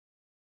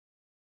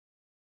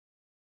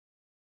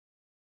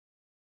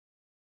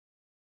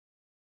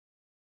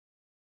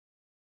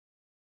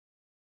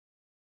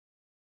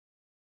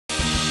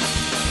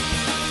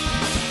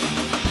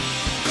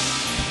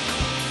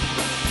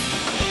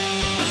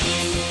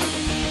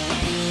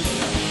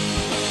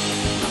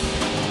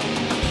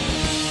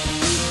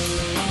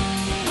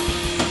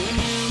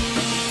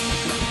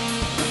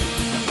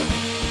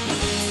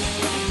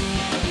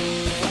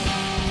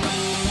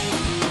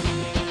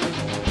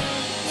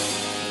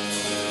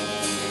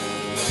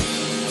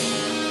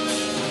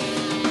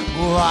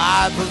Well,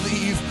 I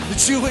believe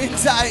that you and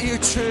I are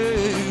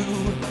true.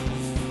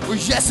 Well,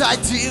 yes, I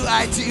do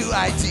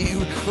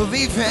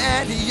believe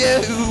in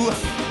you.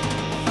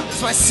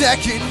 It's my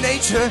second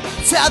nature,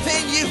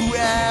 telling you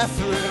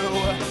through.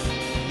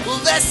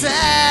 Well, listen,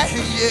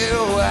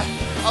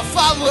 I'll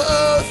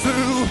follow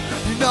through.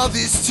 You know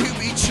this to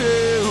be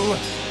true.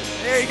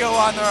 There you go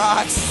on the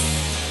rocks.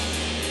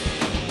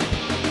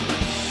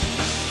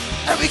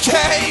 And we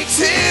came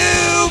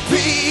to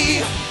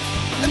be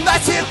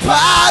enlightened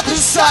by the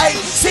sight,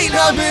 seen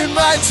them in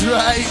my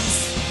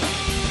dreams.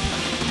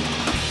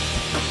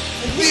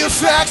 And the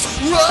effects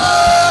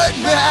run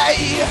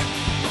me.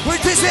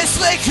 With this is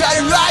slick, I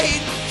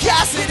write,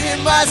 cast it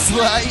in my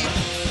sleep.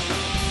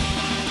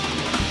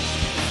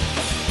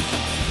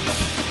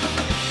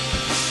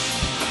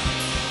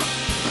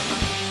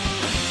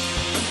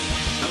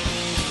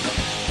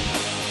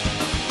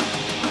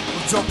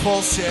 Don't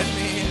bullshit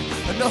me,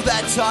 I know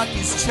that talk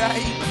is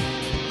cheap.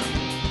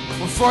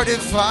 We're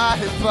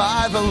fortified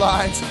by the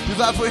lines, your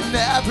love would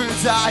never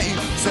die.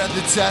 Stand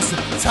the test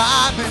of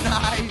time and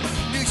I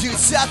knew you'd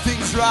set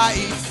things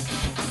right.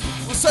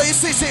 Well, so you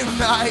sleep at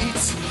night,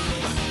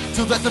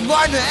 to let the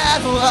morning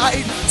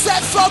light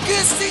set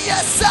focus to your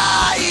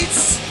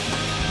sights.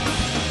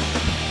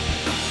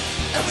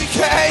 And we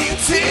came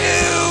to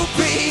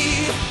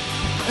be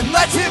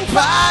enlightened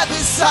by the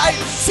sight,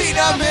 seen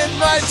them in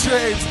my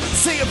dreams.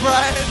 See you,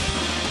 Brian.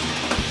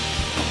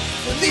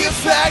 And the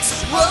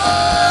effects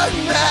were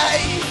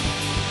made.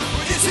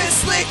 When it's in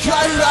slick,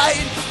 I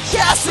write,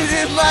 cast it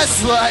in my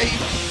sleep.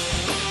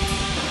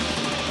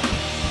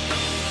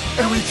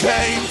 And we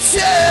came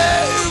to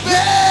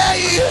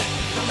be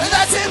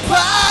enlightened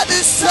by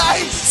the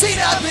sight, seen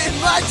them in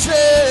my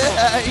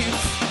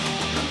dreams.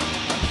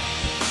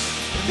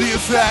 And the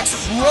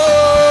effects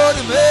were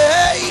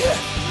made.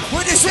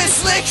 When it's in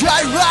slick,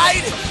 I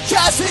write,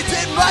 cast it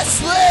in my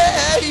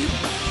sleep.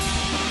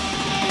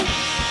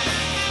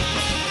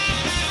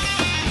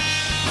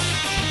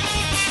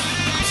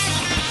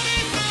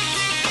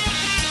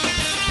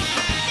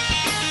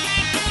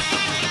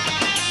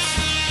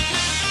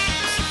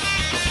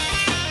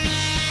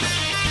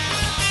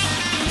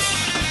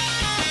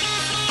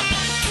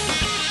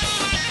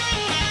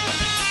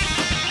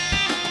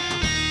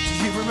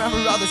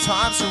 Remember all the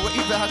times from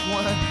way back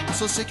when I'm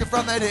so shaken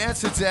from that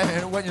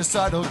incident, when your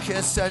subtle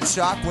kiss sent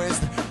shockwaves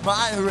through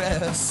my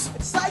wrist.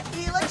 It's like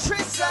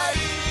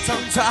electricity.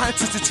 Sometimes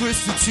just a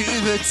twisted to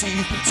the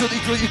teeth, till the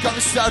girl you got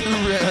me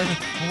stuttering.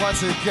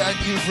 Once again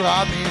you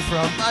robbed me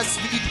from my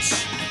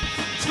speech.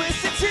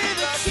 Twisted to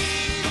the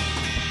teeth.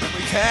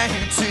 We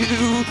came to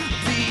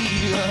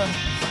be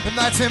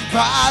enlightened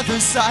by the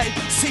sight,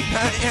 seen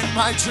her in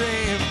my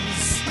dreams.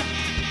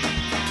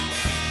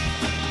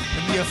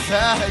 The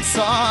effects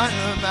on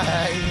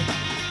me.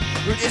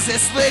 What is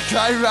this slick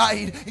I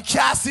write and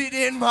cast it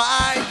in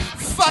my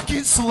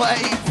fucking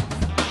sleep?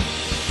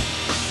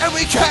 And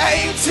we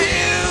came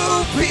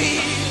to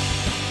be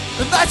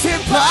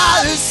enlightened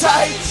by the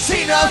sight,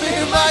 seen them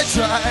in my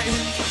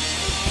dreams.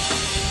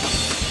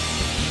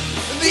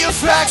 And the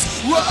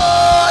effects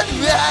on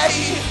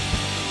me.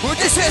 What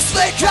is this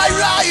slick I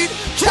write,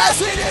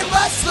 cast it in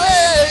my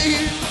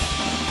sleep?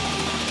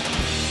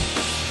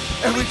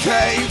 And we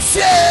came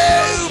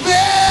to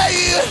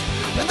be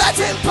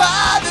enlightened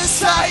by the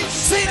sight,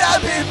 seen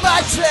them in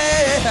my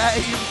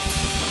dreams.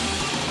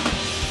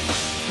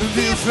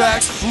 The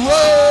effects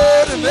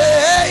were to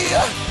me.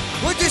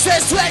 When this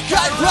is slick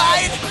I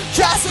write,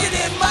 cast it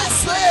in my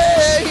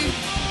sleep.